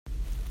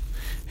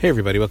Hey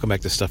everybody, welcome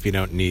back to Stuff You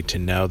Don't Need to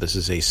Know. This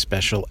is a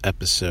special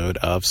episode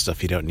of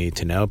Stuff You Don't Need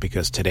to Know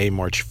because today,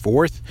 March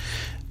 4th,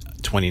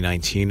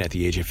 2019, at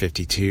the age of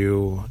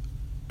 52,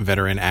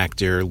 veteran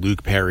actor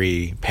Luke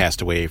Perry passed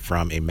away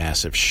from a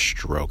massive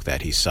stroke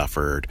that he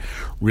suffered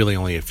really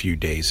only a few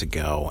days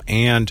ago.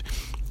 And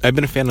I've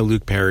been a fan of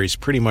Luke Perry's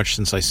pretty much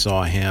since I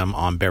saw him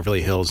on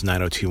Beverly Hills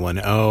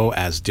 90210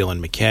 as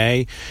Dylan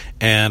McKay.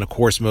 And, of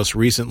course, most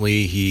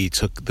recently, he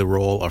took the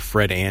role of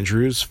Fred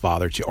Andrews,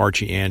 father to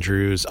Archie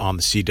Andrews, on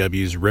the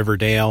CW's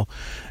Riverdale.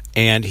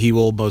 And he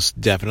will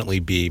most definitely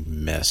be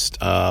missed.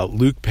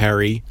 Luke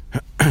Perry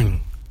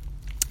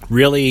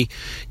really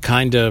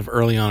kind of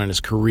early on in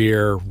his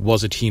career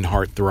was a teen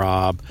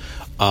heartthrob.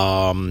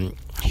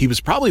 He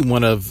was probably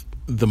one of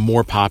the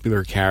more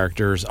popular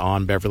characters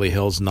on Beverly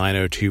Hills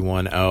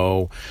 90210.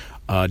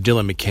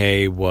 Dylan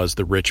McKay was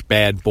the rich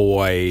bad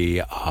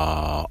boy.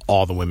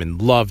 All the women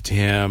loved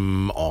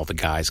him. All the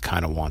guys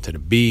kind of wanted to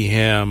be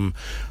him.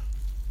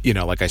 You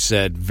know, like I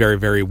said, very,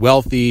 very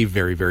wealthy,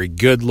 very, very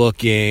good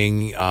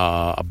looking,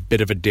 a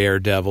bit of a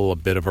daredevil, a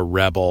bit of a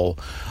rebel.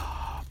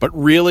 But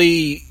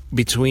really,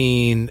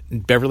 between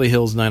Beverly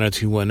Hills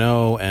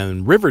 90210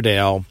 and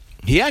Riverdale,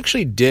 he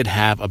actually did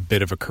have a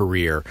bit of a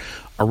career.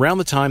 Around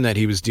the time that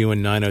he was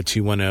doing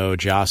 90210,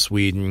 Joss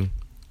Whedon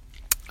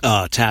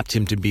tapped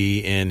him to be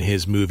in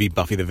his movie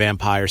Buffy the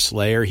Vampire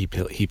Slayer. He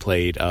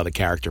played the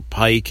character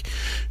Pike,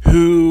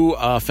 who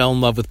fell in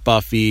love with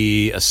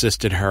Buffy,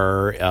 assisted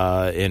her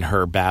in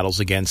her battles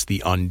against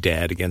the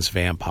undead, against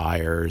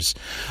vampires.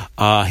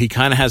 He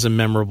kind of has a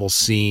memorable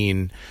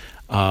scene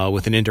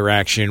with an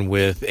interaction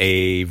with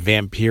a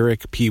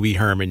vampiric Pee Wee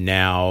Herman.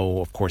 Now,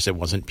 of course, it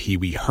wasn't Pee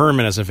Wee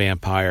Herman as a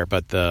vampire,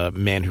 but the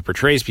man who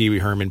portrays Pee Wee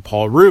Herman,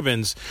 Paul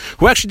Reubens,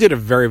 who actually did a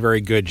very, very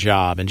good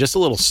job. And just a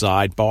little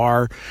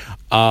sidebar,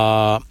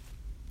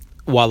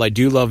 while I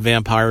do love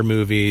vampire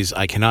movies,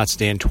 I cannot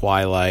stand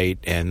Twilight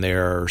and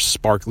their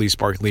sparkly,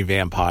 sparkly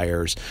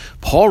vampires.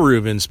 Paul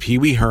Reubens, Pee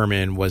Wee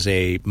Herman, was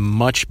a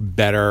much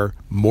better,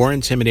 more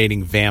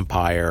intimidating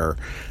vampire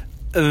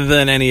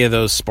than any of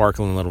those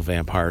sparkling little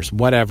vampires.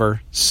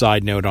 Whatever.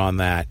 Side note on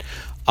that.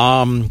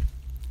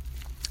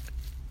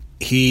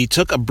 He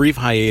took a brief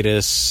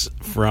hiatus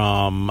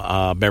from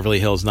Beverly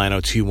Hills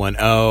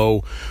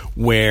 90210,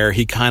 where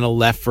he kind of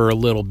left for a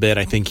little bit.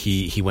 I think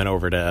he went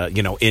over to,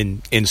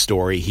 in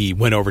story, he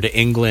went over to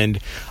England.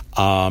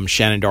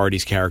 Shannon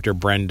Doherty's character,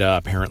 Brenda,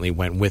 apparently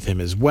went with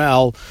him as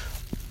well.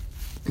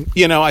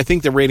 I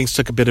think the ratings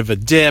took a bit of a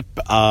dip.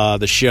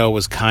 The show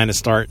was kind of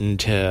starting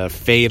to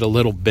fade a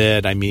little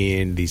bit. I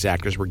mean, these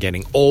actors were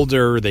getting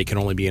older. They could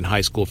only be in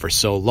high school for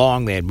so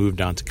long. They had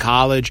moved on to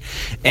college.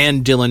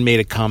 And Dylan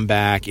made a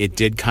comeback. It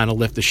did kind of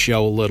lift the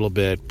show a little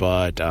bit,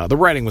 but the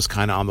writing was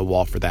kind of on the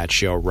wall for that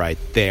show right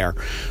there.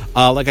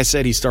 Like I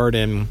said, he starred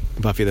in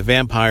Buffy the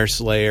Vampire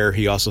Slayer.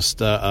 He also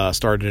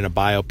starred in a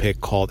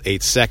biopic called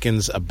 8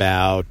 Seconds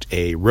about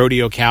a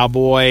rodeo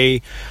cowboy.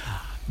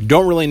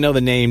 Don't really know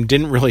the name,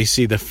 didn't really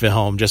see the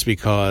film just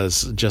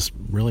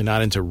really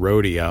not into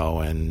rodeo,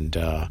 and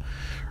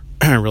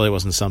really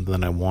wasn't something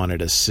that I wanted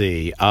to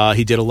see.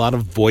 He did a lot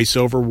of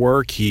voiceover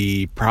work.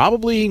 He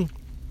probably,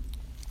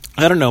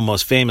 I don't know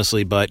most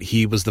famously, but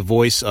he was the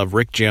voice of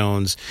Rick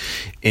Jones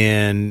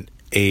in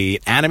an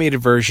animated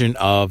version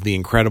of The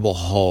Incredible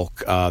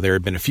Hulk. There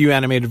had been a few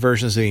animated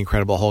versions of The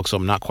Incredible Hulk, so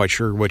I'm not quite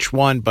sure which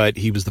one, but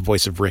he was the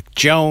voice of Rick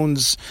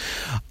Jones.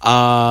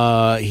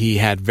 He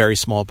had a very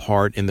small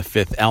part in The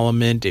Fifth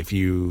Element. If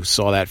you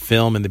saw that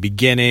film in the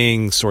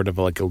beginning, sort of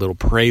like a little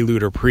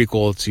prelude or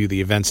prequel to the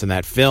events in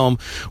that film,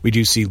 we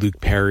do see Luke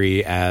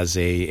Perry as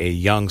a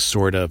young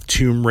sort of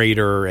Tomb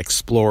Raider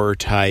explorer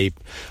type,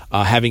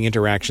 having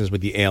interactions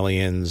with the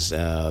aliens,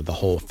 the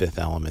whole Fifth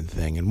Element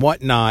thing and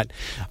whatnot.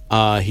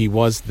 He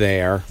was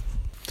there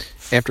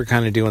after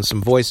kind of doing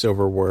some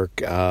voiceover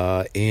work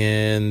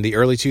in the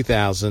early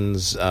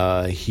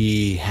 2000s.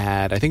 He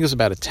had, I think it was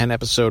about a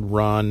 10-episode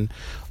run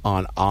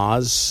on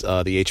Oz,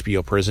 the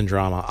HBO prison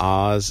drama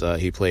Oz.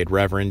 He played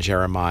Reverend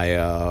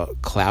Jeremiah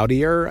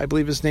Cloutier, I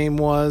believe his name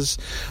was.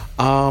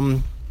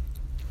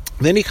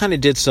 Then he kind of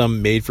did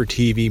some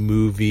made-for-TV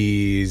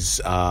movies,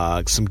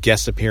 some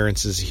guest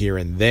appearances here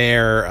and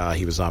there.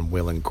 He was on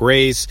Will and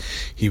Grace.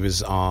 He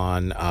was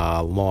on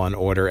Law and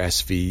Order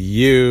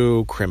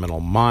SVU,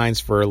 Criminal Minds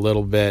for a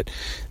little bit.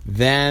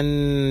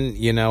 Then,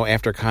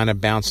 after kind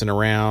of bouncing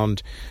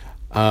around,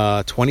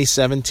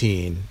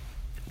 2017,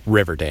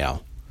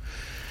 Riverdale.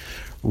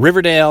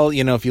 Riverdale,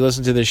 if you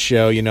listen to this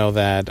show, you know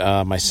that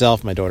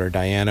myself, my daughter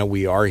Diana,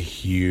 we are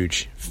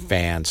huge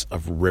fans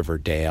of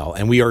Riverdale.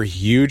 And we are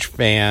huge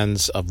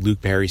fans of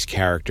Luke Perry's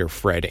character,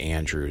 Fred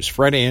Andrews.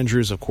 Fred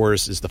Andrews, of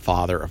course, is the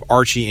father of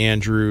Archie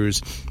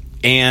Andrews.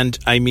 And,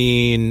 I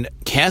mean,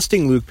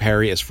 casting Luke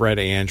Perry as Fred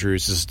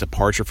Andrews is a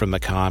departure from the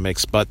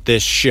comics, but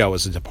this show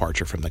is a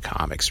departure from the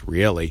comics,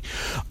 really.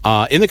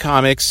 In the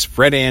comics,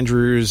 Fred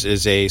Andrews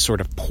is a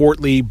sort of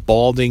portly,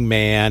 balding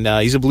man.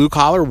 He's a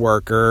blue-collar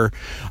worker.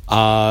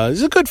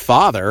 He's a good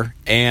father.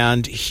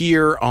 And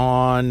here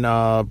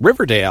on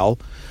Riverdale,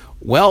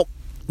 well,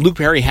 Luke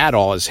Perry had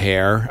all his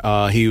hair.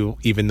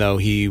 Even though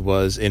he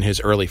was in his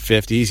early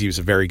 50s, he was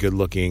a very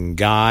good-looking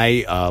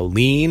guy,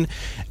 lean.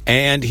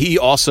 And he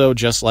also,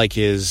 just like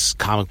his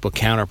comic book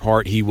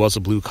counterpart, he was a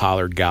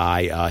blue-collared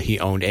guy. He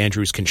owned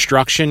Andrews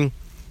Construction.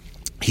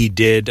 He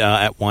did,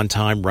 at one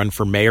time, run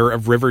for mayor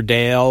of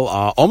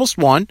Riverdale, almost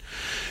won.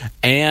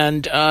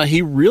 And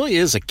he really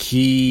is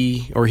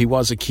he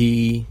was a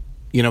key,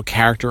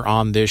 character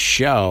on this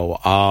show.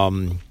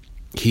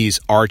 He's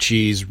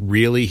Archie's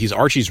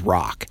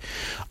rock.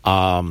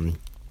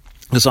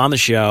 Because on the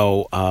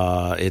show,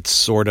 it's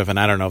sort of, and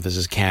I don't know if this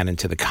is canon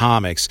to the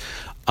comics,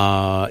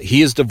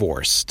 he is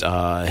divorced.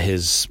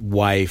 His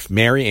wife,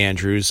 Mary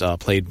Andrews,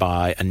 played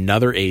by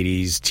another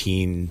 80s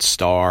teen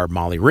star,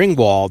 Molly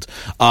Ringwald,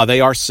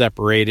 they are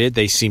separated.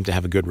 They seem to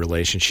have a good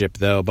relationship,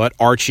 though. But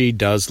Archie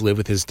does live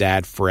with his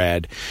dad,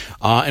 Fred.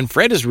 And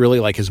Fred is really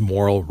like his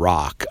moral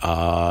rock.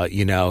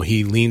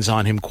 He leans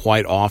on him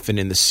quite often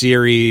in the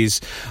series.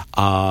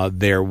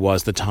 There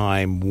was the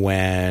time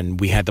when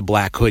we had the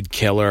Black Hood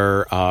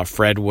killer.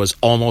 Fred was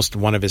almost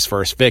one of his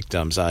first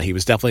victims. He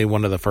was definitely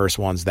one of the first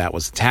ones that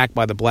was attacked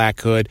by the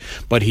Black Hood,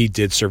 but he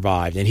did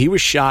survive. And he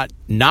was shot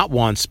not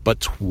once,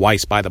 but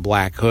twice by the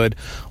Black Hood.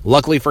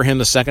 Luckily for him,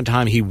 the second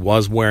time he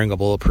was wearing a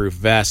bulletproof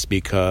vest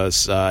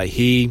because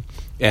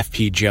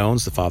F.P.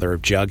 Jones, the father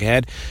of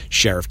Jughead,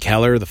 Sheriff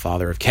Keller, the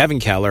father of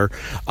Kevin Keller,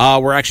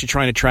 were actually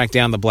trying to track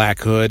down the Black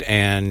Hood,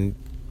 and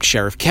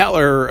Sheriff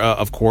Keller,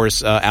 of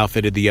course,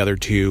 outfitted the other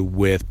two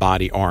with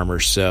body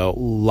armor, so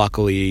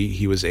luckily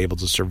he was able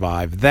to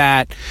survive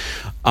that.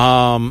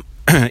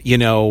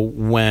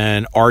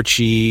 When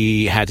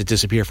Archie had to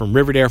disappear from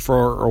Riverdale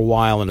for a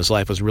while and his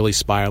life was really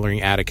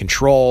spiraling out of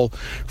control,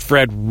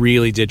 Fred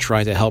really did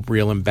try to help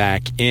reel him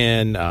back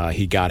in.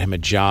 He got him a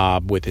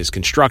job with his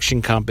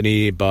construction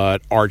company,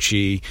 but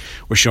Archie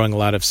was showing a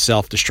lot of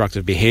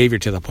self-destructive behavior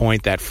to the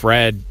point that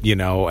Fred,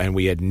 and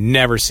we had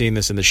never seen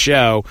this in the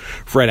show,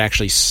 Fred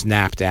actually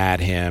snapped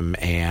at him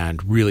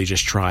and really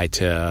just tried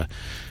to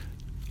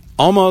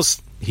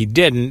he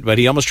didn't, but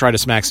he almost tried to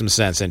smack some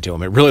sense into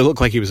him. It really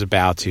looked like he was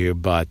about to,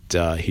 but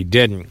he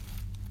didn't.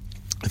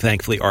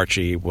 Thankfully,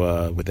 Archie,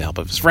 with the help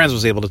of his friends,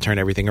 was able to turn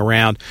everything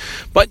around.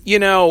 But,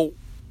 the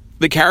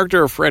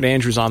character of Fred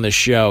Andrews on this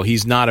show,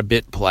 he's not a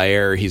bit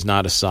player, he's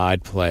not a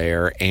side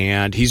player,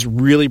 and he's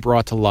really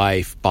brought to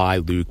life by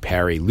Luke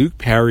Perry. Luke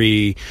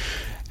Perry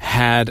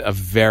had a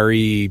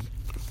very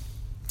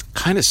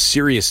kind of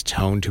serious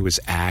tone to his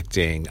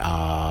acting.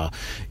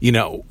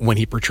 When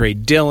he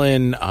portrayed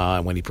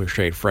Dylan, when he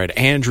portrayed Fred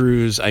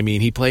Andrews,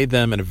 he played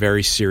them in a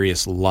very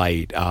serious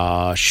light.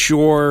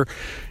 Sure,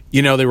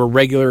 they were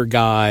regular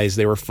guys,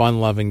 they were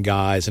fun-loving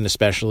guys, and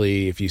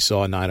especially if you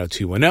saw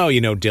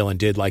 90210, Dylan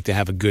did like to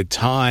have a good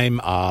time.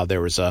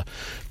 There was a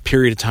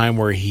period of time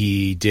where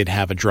he did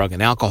have a drug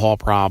and alcohol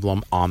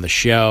problem on the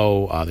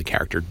show, the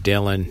character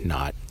Dylan,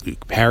 not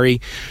Luke Perry.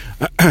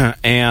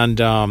 And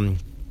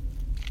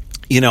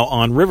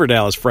on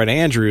Riverdale as Fred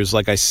Andrews,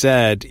 like I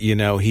said,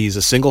 he's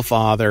a single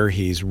father.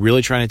 He's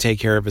really trying to take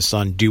care of his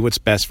son, do what's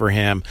best for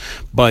him,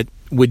 but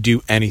would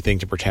do anything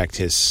to protect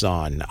his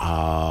son.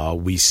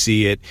 We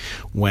see it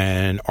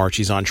when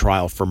Archie's on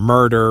trial for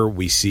murder.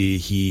 We see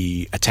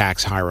he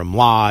attacks Hiram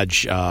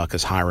Lodge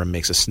because Hiram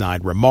makes a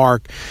snide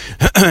remark.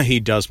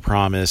 He does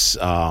promise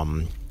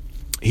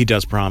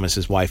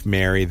his wife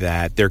Mary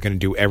that they're going to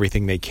do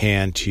everything they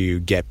can to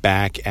get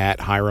back at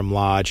Hiram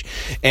Lodge.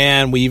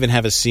 And we even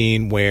have a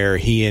scene where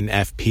he and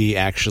F.P.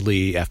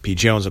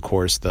 Jones, of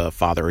course, the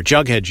father of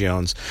Jughead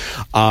Jones,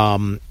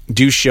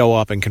 do show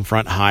up and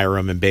confront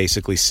Hiram and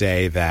basically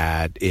say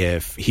that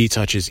if he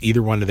touches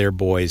either one of their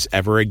boys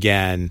ever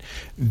again,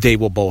 they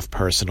will both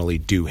personally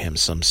do him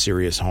some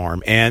serious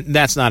harm. And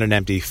that's not an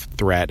empty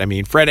threat.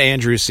 Fred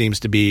Andrews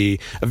seems to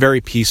be a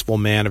very peaceful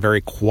man, a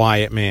very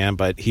quiet man,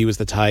 but he was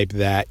the type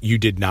that you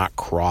did not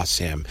cross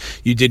him.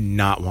 You did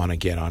not want to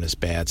get on his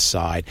bad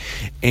side.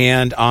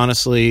 And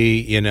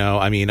honestly,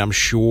 I'm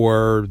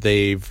sure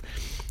they've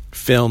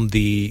filmed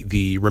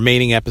the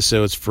remaining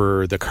episodes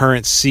for the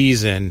current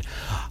season.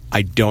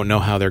 I don't know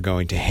how they're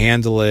going to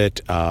handle it.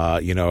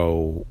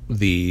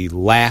 The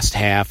last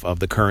half of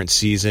the current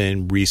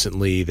season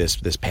recently,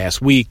 this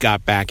past week,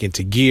 got back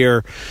into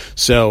gear.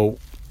 So,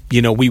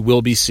 we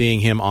will be seeing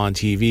him on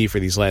TV for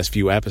these last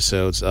few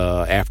episodes.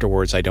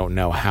 Afterwards, I don't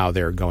know how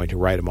they're going to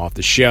write him off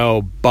the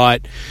show.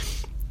 But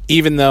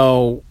even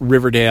though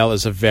Riverdale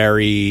is a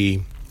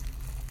very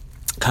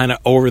kind of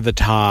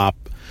over-the-top,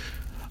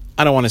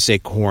 I don't want to say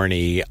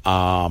corny,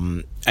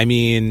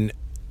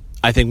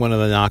 I think one of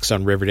the knocks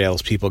on Riverdale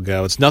is people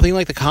go, it's nothing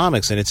like the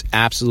comics, and it's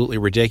absolutely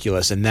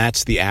ridiculous. And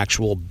that's the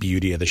actual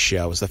beauty of the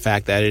show, is the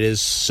fact that it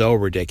is so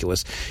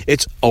ridiculous.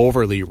 It's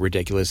overly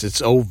ridiculous.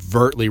 It's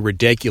overtly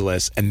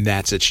ridiculous, and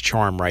that's its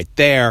charm right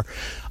there.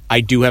 I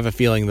do have a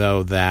feeling,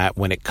 though, that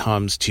when it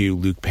comes to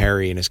Luke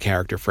Perry and his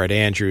character Fred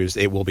Andrews,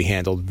 it will be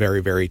handled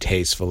very, very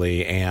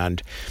tastefully,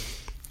 and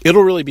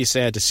it'll really be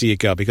sad to see it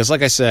go because,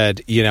 like I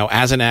said,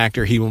 as an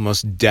actor, he will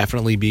most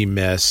definitely be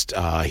missed.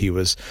 He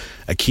was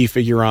a key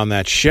figure on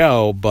that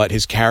show, but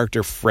his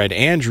character, Fred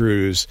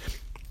Andrews,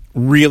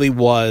 really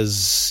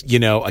was,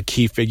 a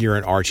key figure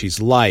in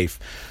Archie's life.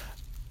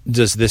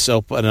 Does this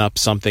open up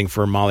something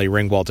for Molly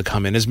Ringwald to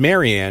come in as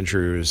Mary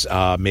Andrews,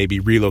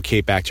 maybe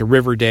relocate back to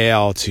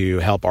Riverdale to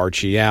help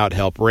Archie out,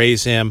 help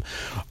raise him?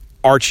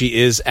 Archie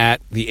is at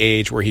the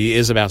age where he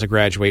is about to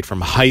graduate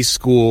from high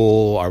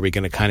school. Are we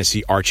going to kind of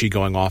see Archie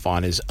going off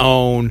on his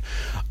own?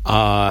 He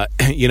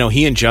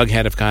and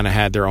Jughead have kind of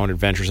had their own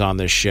adventures on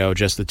this show,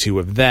 just the two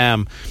of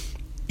them.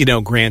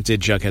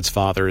 Granted, Jughead's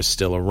father is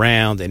still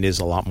around and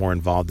is a lot more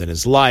involved in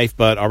his life,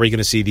 but are we going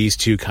to see these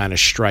two kind of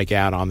strike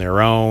out on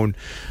their own?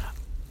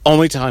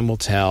 Only time will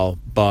tell,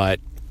 but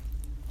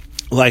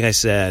like I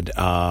said,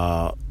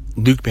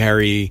 Luke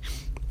Perry,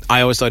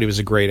 I always thought he was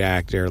a great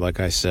actor. Like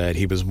I said,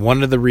 he was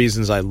one of the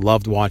reasons I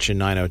loved watching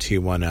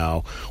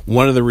 90210,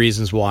 one of the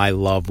reasons why I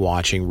love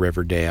watching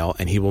Riverdale,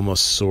 and he will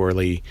most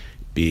sorely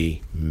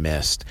be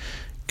missed.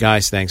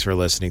 Guys, thanks for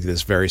listening to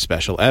this very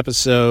special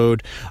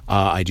episode.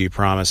 I do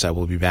promise I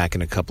will be back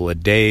in a couple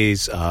of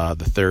days. The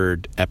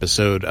third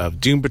episode of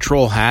Doom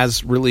Patrol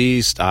has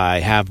released. I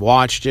have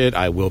watched it.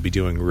 I will be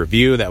doing a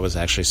review. That was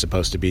actually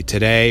supposed to be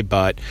today,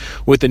 but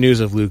with the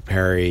news of Luke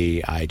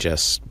Perry, I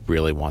just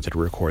really wanted to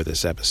record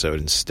this episode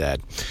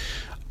instead.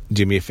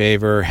 Do me a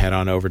favor, head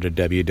on over to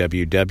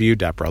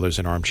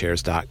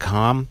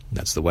www.brothersinarmchairs.com.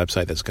 That's the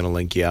website that's going to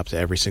link you up to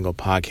every single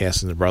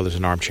podcast in the Brothers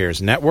in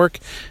Armchairs network.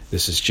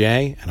 This is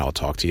Jay, and I'll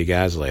talk to you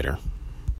guys later.